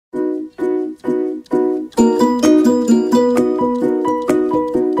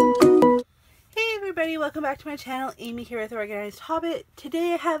welcome back to my channel. Amy here with Organized Hobbit.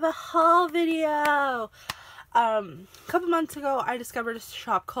 Today I have a haul video. A couple months ago I discovered a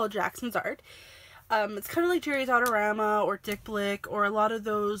shop called Jackson's Art. It's kind of like Jerry's Artorama or Dick Blick or a lot of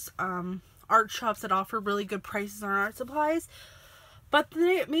those art shops that offer really good prices on art supplies. But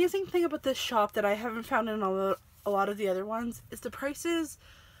the amazing thing about this shop that I haven't found in a lot of the other ones is the prices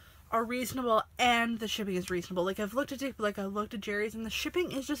are reasonable and the shipping is reasonable. Like, I've looked at Dick Blick, I've looked at Jerry's, and the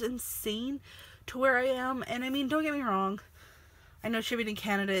shipping is just insane to where I am. And I mean, don't get me wrong, I know shipping in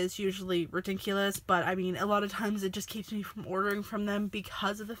Canada is usually ridiculous, but I mean, a lot of times it just keeps me from ordering from them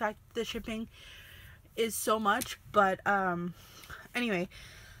because of the fact that the shipping is so much. But anyway,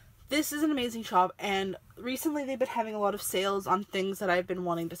 this is an amazing shop, and recently they've been having a lot of sales on things that I've been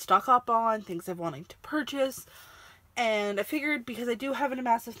wanting to stock up on, things I've wanting to purchase. And I figured, because I do have a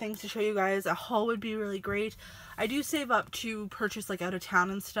mass of things to show you guys, a haul would be really great. I do save up to purchase like out of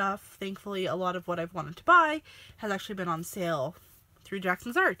town and stuff. Thankfully, a lot of what I've wanted to buy has actually been on sale through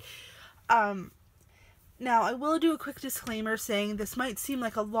Jackson's Art. Now, I will do a quick disclaimer saying this might seem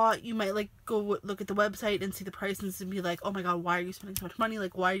like a lot. You might like go look at the website and see the prices and be like, oh my god, why are you spending so much money?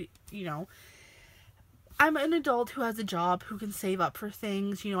 Like, why, you know. I'm an adult who has a job, who can save up for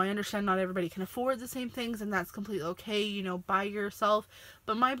things. You know, I understand not everybody can afford the same things, and that's completely okay. You know, buy yourself.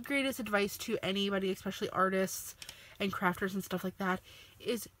 But my greatest advice to anybody, especially artists and crafters and stuff like that,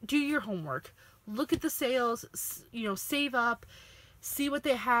 is do your homework. Look at the sales, you know, save up, see what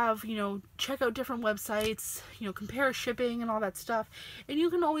they have, you know, check out different websites, you know, compare shipping and all that stuff. And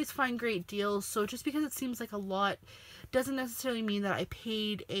you can always find great deals. So just because it seems like a lot doesn't necessarily mean that I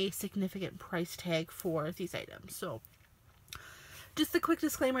paid a significant price tag for these items. So just a quick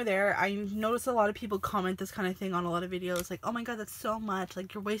disclaimer there. I notice a lot of people comment this kind of thing on a lot of videos, like, oh my god, that's so much,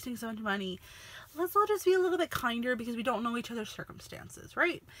 like, you're wasting so much money. Let's all just be a little bit kinder, because we don't know each other's circumstances,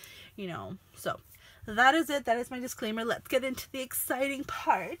 right? You know, so that is it. That is my disclaimer. Let's get into the exciting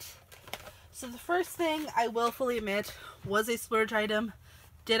part. So the first thing, I will fully admit, was a splurge item.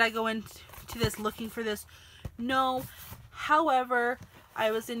 Did I go into this looking for this? No. However,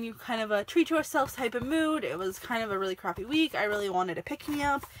 I was in kind of a treat yourself type of mood. It was kind of a really crappy week. I really wanted to pick me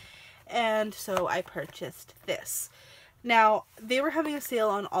up, and so I purchased this. Now, they were having a sale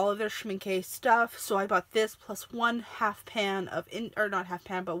on all of their Schmincke stuff, so I bought this plus one half pan of, or not half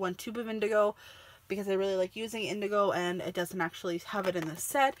pan, but one tube of indigo, because I really like using indigo, and it doesn't actually have it in the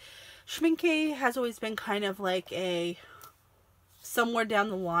set. Schmincke has always been kind of like a somewhere down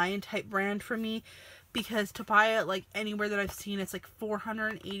the line type brand for me, because to buy it like anywhere that I've seen, it's like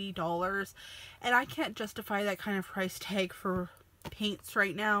 $480, and I can't justify that kind of price tag for paints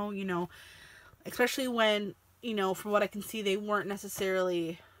right now, you know, especially when, you know, from what I can see, they weren't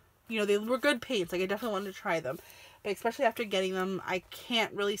necessarily, you know, they were good paints. Like, I definitely wanted to try them, but especially after getting them, I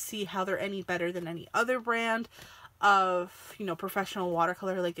can't really see how they're any better than any other brand of, you know, professional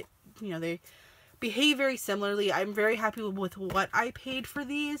watercolor. Like, you know, they behave very similarly. I'm very happy with what I paid for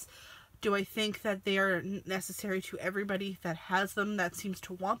these. Do I think that they are necessary to everybody that has them, that seems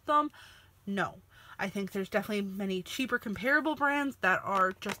to want them? No. I think there's definitely many cheaper comparable brands that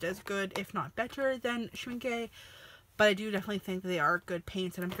are just as good, if not better, than Schmincke. But I do definitely think that they are good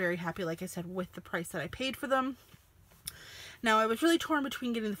paints, and I'm very happy, like I said, with the price that I paid for them. Now, I was really torn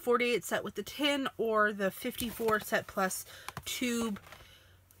between getting the 48 set with the tin or the 54 set plus tube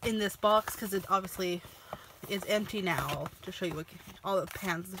in this box, because it obviously is empty now, to show you what all the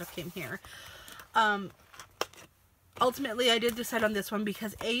pans and stuff came here. Ultimately, I did decide on this one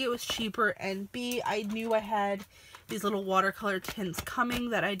because A, it was cheaper, and B, I knew I had these little watercolor tins coming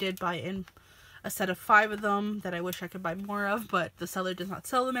that I did buy in a set of 5 of them that I wish I could buy more of, but the seller does not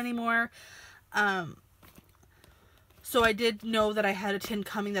sell them anymore. So I did know that I had a tin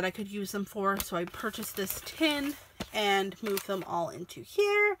coming that I could use them for, so I purchased this tin and moved them all into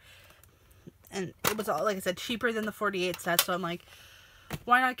here. And it was all, like I said, cheaper than the 48 set, so I'm like,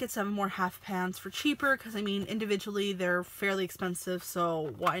 why not get some more half pans for cheaper? Because, I mean, individually they're fairly expensive,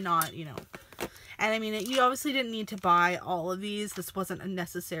 so why not, you know? And I mean, you obviously didn't need to buy all of these. This wasn't a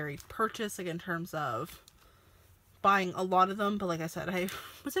necessary purchase, like, in terms of buying a lot of them. But like I said, I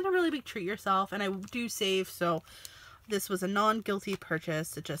was in a really big treat yourself, and I do save, so this was a non-guilty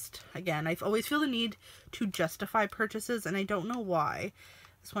purchase. It just, again, I always feel the need to justify purchases, and I don't know why.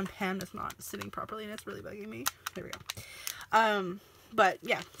 This one pan is not sitting properly, and it's really bugging me. There we go. But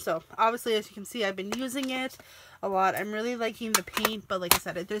yeah, so obviously, as you can see, I've been using it a lot. I'm really liking the paint, but like I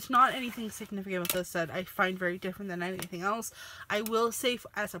said, there's not anything significant with this that I find very different than anything else. I will say,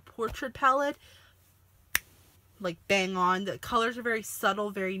 as a portrait palette, like, bang on. The colors are very subtle,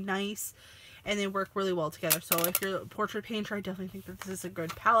 very nice, and they work really well together. So if you're a portrait painter, I definitely think that this is a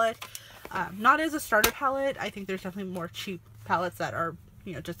good palette. Not as a starter palette. I think there's definitely more cheap palettes that are,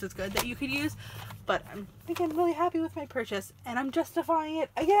 you know, just as good that you could use. But I'm again really happy with my purchase, and I'm justifying it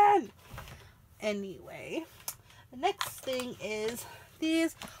again. Anyway, the next thing is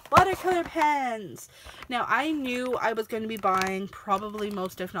these watercolor pens. Now, I knew I was going to be buying probably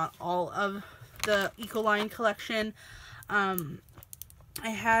most, if not all, of the Ecoline collection. I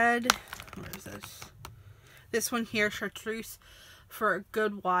had, where is this one here, Chartreuse, for a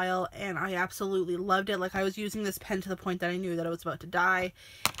good while, and I absolutely loved it. Like, I was using this pen to the point that I knew that it was about to die,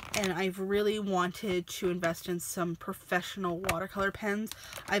 and I've really wanted to invest in some professional watercolor pens.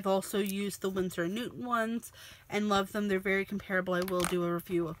 I've also used the Winsor & Newton ones and love them. They're very comparable. I will do a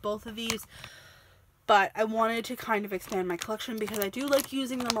review of both of these, but I wanted to kind of expand my collection because I do like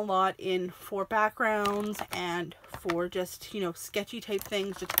using them a lot for backgrounds and for just, you know, sketchy type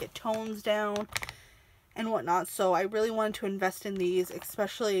things, just to get tones down and whatnot. So I really wanted to invest in these,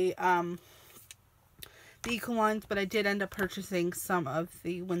 especially the Ecolines, but I did end up purchasing some of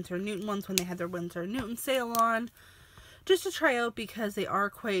the Winsor & Newton ones when they had their Winsor & Newton sale on, just to try out because they are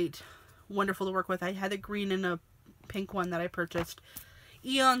quite wonderful to work with. I had a green and a pink one that I purchased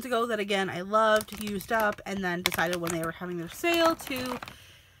eons ago that, again, I loved, used up, and then decided when they were having their sale to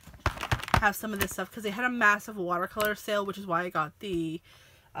have some of this stuff because they had a massive watercolor sale, which is why I got the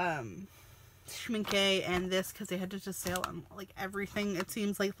Schmincke and this, because they had just a sale on like everything, it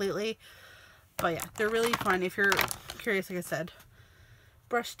seems like, lately. But yeah, they're really fun if you're curious. Like I said,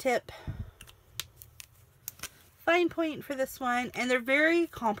 brush tip, fine point for this one, and they're very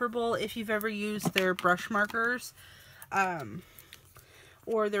comparable if you've ever used their brush markers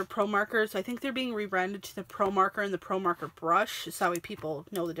or their Pro Markers. I think they're being rebranded to the Pro Marker and the Pro Marker brush, so that way people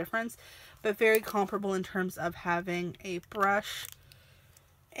know the difference, but very comparable in terms of having a brush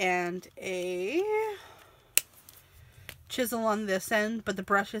and a chisel on this end, but the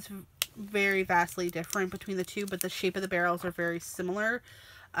brush is very vastly different between the two, but the shape of the barrels are very similar.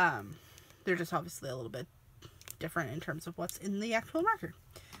 They're just obviously a little bit different in terms of what's in the actual marker.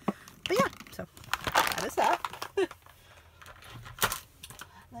 But yeah, so that is that.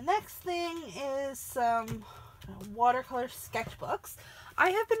 The next thing is some watercolor sketchbooks. I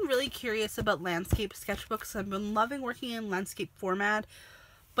have been really curious about landscape sketchbooks. I've been loving working in landscape format,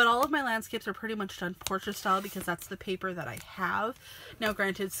 but all of my landscapes are pretty much done portrait style because that's the paper that I have. Now,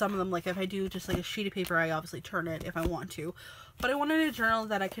 granted, some of them, like if I do just like a sheet of paper, I obviously turn it if I want to. But I wanted a journal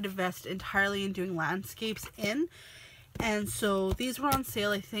that I could invest entirely in doing landscapes in. And so these were on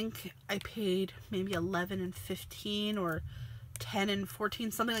sale. I think I paid maybe $11 and $15 or $10 and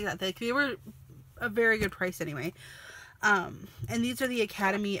 $14, something like that. They were a very good price anyway. And these are the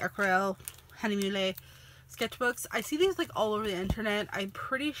Academy Aquarelle Hahnemühle sketchbooks. I see these like all over the internet. I'm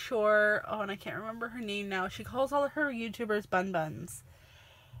pretty sure, oh, and I can't remember her name now. She calls all of her YouTubers Bun Buns.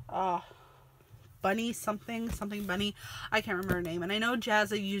 Bunny something Bunny. I can't remember her name. And I know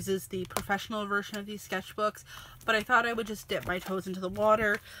Jazza uses the professional version of these sketchbooks, but I thought I would just dip my toes into the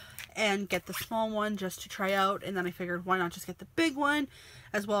water and get the small one just to try out. And then I figured, why not just get the big one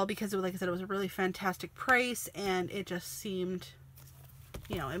as well, because it was, like I said, it was a really fantastic price, and it just seemed,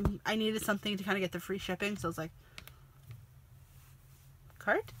 you know, I needed something to kind of get the free shipping, so I was like,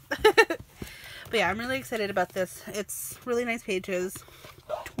 cart? But yeah, I'm really excited about this. It's really nice pages.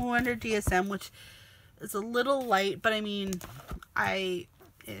 200 DSM, which is a little light, but I mean, I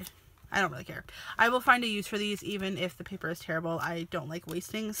don't really care. I will find a use for these even if the paper is terrible. I don't like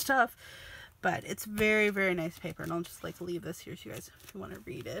wasting stuff, but it's very, very nice paper, and I'll just like leave this here so you guys, if you want to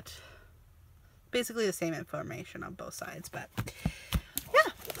read it. Basically the same information on both sides, but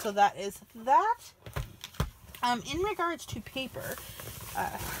yeah, so that is that. In regards to paper,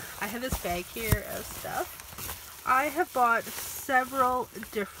 I have this bag here of stuff. I have bought several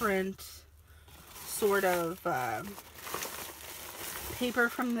different sort of paper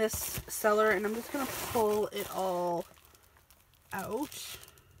from this seller, and I'm just going to pull it all out so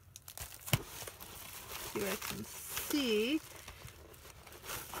you guys can see.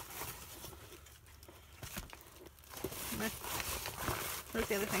 Where's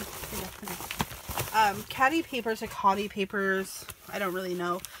the other thing? Okay. Caddy papers or Cotty papers, I don't really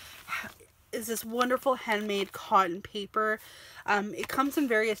know, is this wonderful handmade cotton paper. It comes in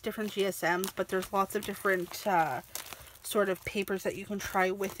various different GSMs, but there's lots of different sort of papers that you can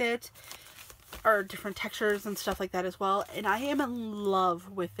try with it, or different textures and stuff like that as well. And I am in love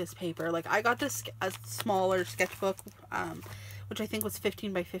with this paper. Like, I got this a smaller sketchbook, which I think was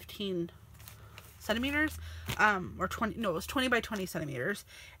 15 by 15 centimeters, or 20, no, it was 20 by 20 centimeters,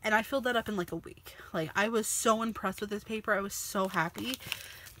 and I filled that up in like a week. Like, I was so impressed with this paper. I was so happy.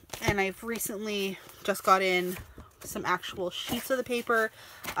 And I've recently just got in some actual sheets of the paper.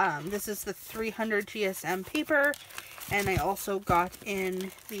 This is the 300 GSM paper, and I also got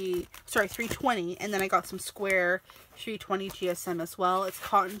in the 320, and then I got some square 320 GSM as well. It's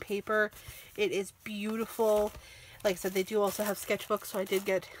cotton paper. It is beautiful. Like I said, they do also have sketchbooks, so I did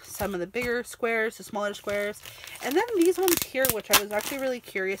get some of the bigger squares, the smaller squares, and then these ones here, which I was actually really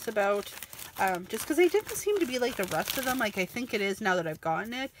curious about, just because they didn't seem to be like the rest of them. Like, I think it is now that I've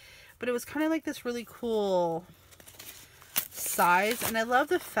gotten it, but it was kind of like this really cool size, and I love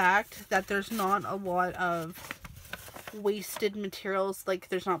the fact that there's not a lot of wasted materials. Like,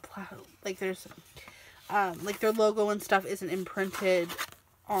 there's not like there's like their logo and stuff isn't imprinted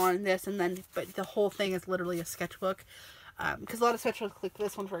on this, and then but the whole thing is literally a sketchbook, because a lot of sketchbooks, like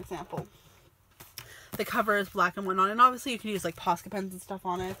this one for example, the cover is black and white on, and obviously you can use like Posca pens and stuff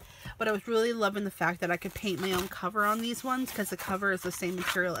on it, but I was really loving the fact that I could paint my own cover on these ones, because the cover is the same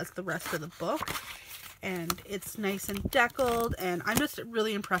material as the rest of the book, and it's nice and deckled, and I'm just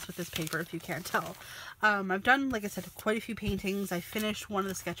really impressed with this paper, if you can't tell. I've done, like I said, quite a few paintings. I finished one of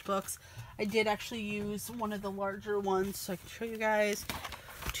the sketchbooks. I did actually use one of the larger ones, so I can show you guys,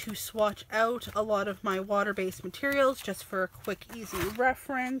 to swatch out a lot of my water-based materials, just for a quick, easy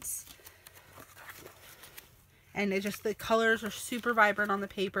reference. And it just, the colors are super vibrant on the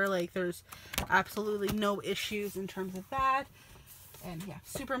paper. Like, there's absolutely no issues in terms of that. And yeah,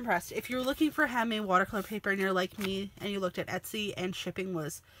 super impressed. If you're looking for handmade watercolor paper and you're like me and you looked at Etsy and shipping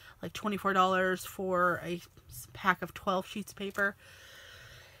was like $24 for a pack of 12 sheets of paper,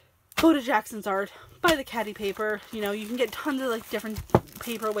 go to Jackson's Art, buy the caddy paper. You know, you can get tons of like different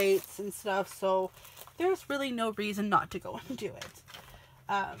paper weights and stuff, so there's really no reason not to go and do it.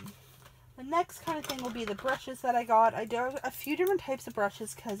 The next kind of thing will be the brushes that I got. I did a few different types of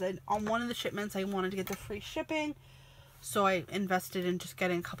brushes because on one of the shipments I wanted to get the free shipping, so I invested in just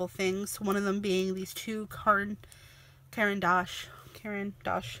getting a couple things. One of them being these two Caran d'Ache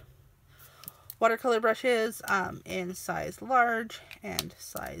watercolor brushes in size large and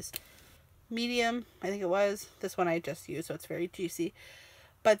size medium, I think it was. This one I just used, so it's very juicy.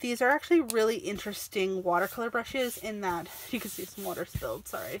 But these are actually really interesting watercolor brushes in that you can see some water spilled.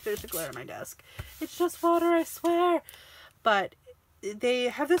 Sorry if there's a glare on my desk. It's just water, I swear. But they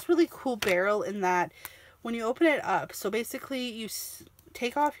have this really cool barrel in that when you open it up, so basically you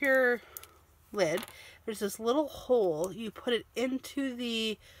take off your lid, there's this little hole, you put it into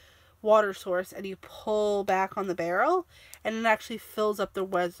the water source and you pull back on the barrel, and it actually fills up the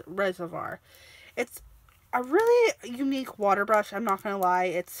reservoir. It's a really unique water brush, I'm not gonna lie.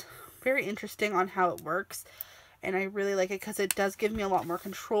 It's very interesting on how it works, and I really like it because it does give me a lot more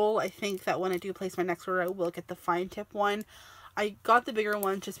control. I think that when I do place my next order, I will get the fine tip one. I got the bigger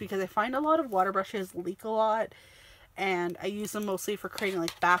one just because I find a lot of water brushes leak a lot, and I use them mostly for creating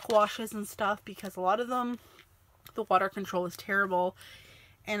like backwashes and stuff, because a lot of them, the water control is terrible.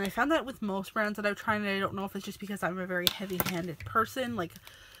 And I found that with most brands that I've tried, and I don't know if it's just because I'm a very heavy-handed person. Like,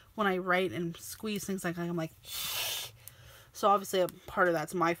 when I write and squeeze things, like I'm like, so obviously a part of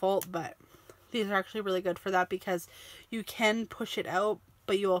that's my fault, but these are actually really good for that, because you can push it out,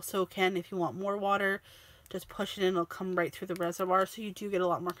 but you also can, if you want more water, just push it in, it'll come right through the reservoir, so you do get a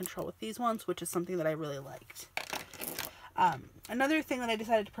lot more control with these ones, which is something that I really liked. Another thing that I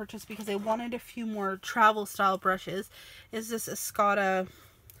decided to purchase because I wanted a few more travel style brushes is this Escada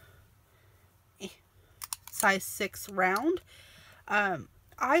size 6 round. I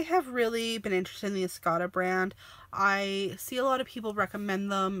have really been interested in the Escada brand. I see a lot of people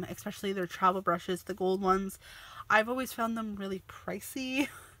recommend them, especially their travel brushes, the gold ones. I've always found them really pricey,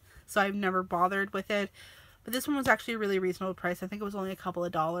 so I've never bothered with it. But this one was actually a really reasonable price. I think it was only a couple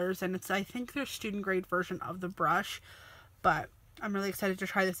of dollars, and it's, I think, their student grade version of the brush. But I'm really excited to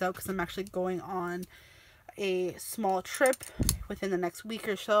try this out because I'm actually going on a small trip within the next week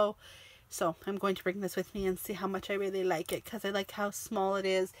or so. So I'm going to bring this with me and see how much I really like it, because I like how small it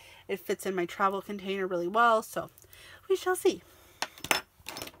is. It fits in my travel container really well, so we shall see.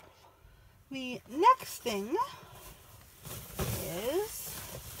 The next thing is,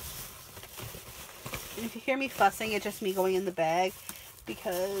 and if you hear me fussing, it's just me going in the bag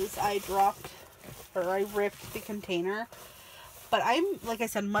because I ripped the container. But I'm, like I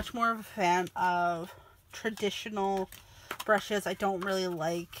said, much more of a fan of traditional brushes. I don't really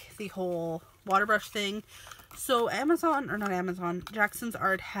like the whole water brush thing. So Jackson's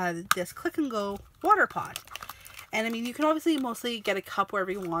Art had this Click and Go water pot. And I mean, you can obviously mostly get a cup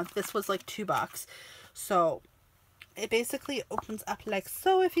wherever you want. This was like $2. So it basically opens up like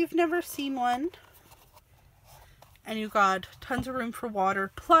so if you've never seen one. And you've got tons of room for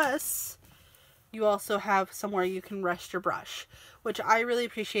water. Plus, you also have somewhere you can rest your brush, which I really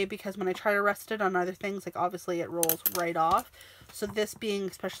appreciate because when I try to rest it on other things, like obviously it rolls right off. So this being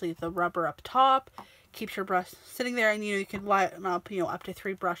especially the rubber up top, keeps your brush sitting there, and you can line up, up to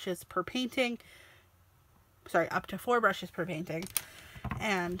 3 brushes per painting. Sorry, up to 4 brushes per painting.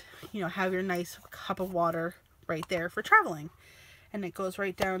 And, have your nice cup of water right there for traveling. And it goes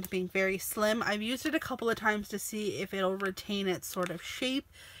right down to being very slim. I've used it a couple of times to see if it'll retain its sort of shape,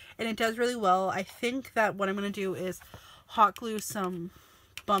 and it does really well. I think that what I'm going to do is hot glue some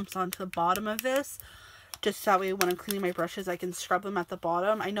bumps onto the bottom of this, just that way when I'm cleaning my brushes I can scrub them at the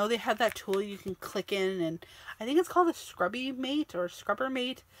bottom. I know they have that tool you can click in, and I think it's called a Scrubby Mate or Scrubber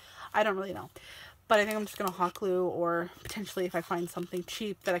Mate. I don't really know. But I think I'm just going to hot glue, or potentially if I find something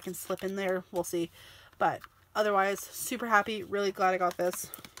cheap that I can slip in there, we'll see. But otherwise, super happy, really glad I got this.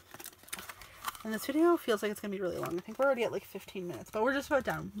 And this video feels like it's going to be really long. I think we're already at like 15 minutes, but we're just about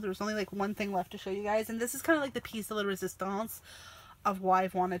done. There's only like one thing left to show you guys, and this is kind of like the piece de la resistance of why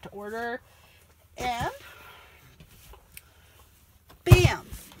I've wanted to order. And bam!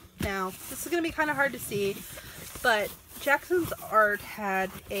 Now, this is going to be kind of hard to see, but Jackson's Art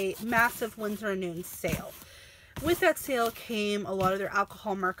had a massive Winsor & Newton sale. With that sale came a lot of their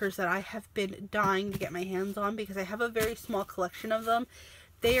alcohol markers that I have been dying to get my hands on because I have a very small collection of them.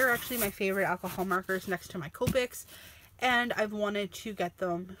 They are actually my favorite alcohol markers next to my Copics, and I've wanted to get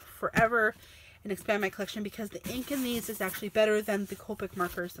them forever and expand my collection because the ink in these is actually better than the Copic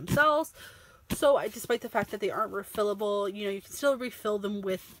markers themselves. So despite the fact that they aren't refillable, you can still refill them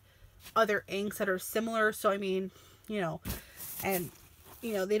with other inks that are similar. So I mean, and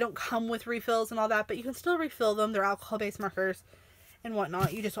they don't come with refills and all that, but you can still refill them. They're alcohol-based markers and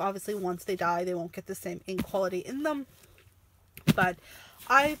whatnot. You just obviously, once they die, they won't get the same ink quality in them. But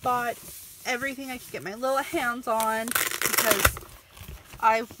I bought everything I could get my little hands on because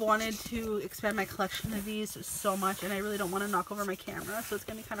I wanted to expand my collection of these so much, and I really don't want to knock over my camera, so it's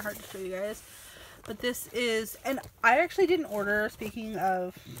going to be kind of hard to show you guys. But this is, and I actually didn't order, speaking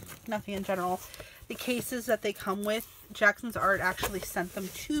of nothing in general, the cases that they come with. Jackson's Art actually sent them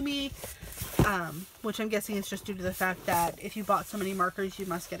to me, which I'm guessing is just due to the fact that if you bought so many markers, you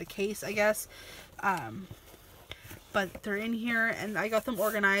must get a case, I guess. But they're in here, and I got them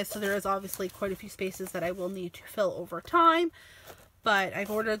organized, so there is obviously quite a few spaces that I will need to fill over time. But I've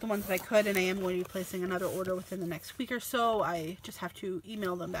ordered the ones that I could, and I am going to be placing another order within the next week or so. I just have to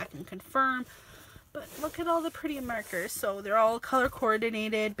email them back and confirm. But look at all the pretty markers. So they're all color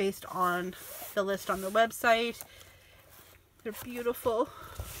coordinated based on the list on the website. They're beautiful.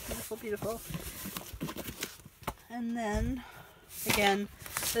 Beautiful, beautiful. And then, again,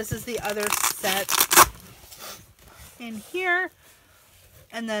 this is the other set in here.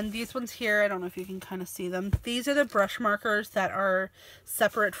 And then these ones here, I don't know if you can kind of see them. These are the brush markers that are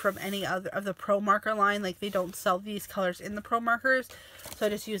separate from any other of the Pro Marker line. Like, they don't sell these colors in the Pro Markers. So I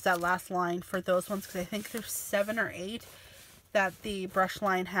just used that last line for those ones because I think there's 7 or 8 that the brush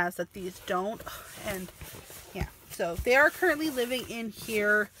line has that these don't. And yeah, so they are currently living in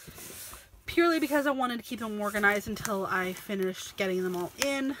here purely because I wanted to keep them organized until I finished getting them all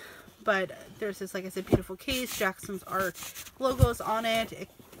in. But there's this, like I said, beautiful case. Jackson's Art logos on it. It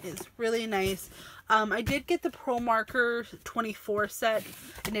is really nice. I did get the Pro Marker 24 set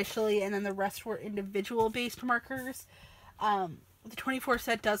initially, and then the rest were individual based markers. The 24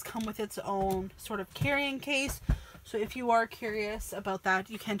 set does come with its own sort of carrying case. So if you are curious about that,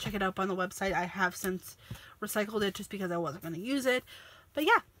 you can check it out on the website. I have since recycled it just because I wasn't going to use it. But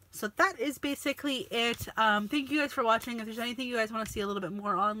yeah. So that is basically it. Thank you guys for watching. If there's anything you guys want to see a little bit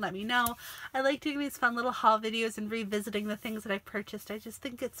more on, let me know. I like doing these fun little haul videos and revisiting the things that I've purchased. I just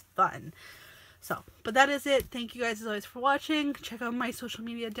think it's fun. So, but that is it. Thank you guys as always for watching. Check out my social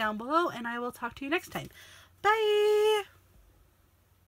media down below, and I will talk to you next time. Bye!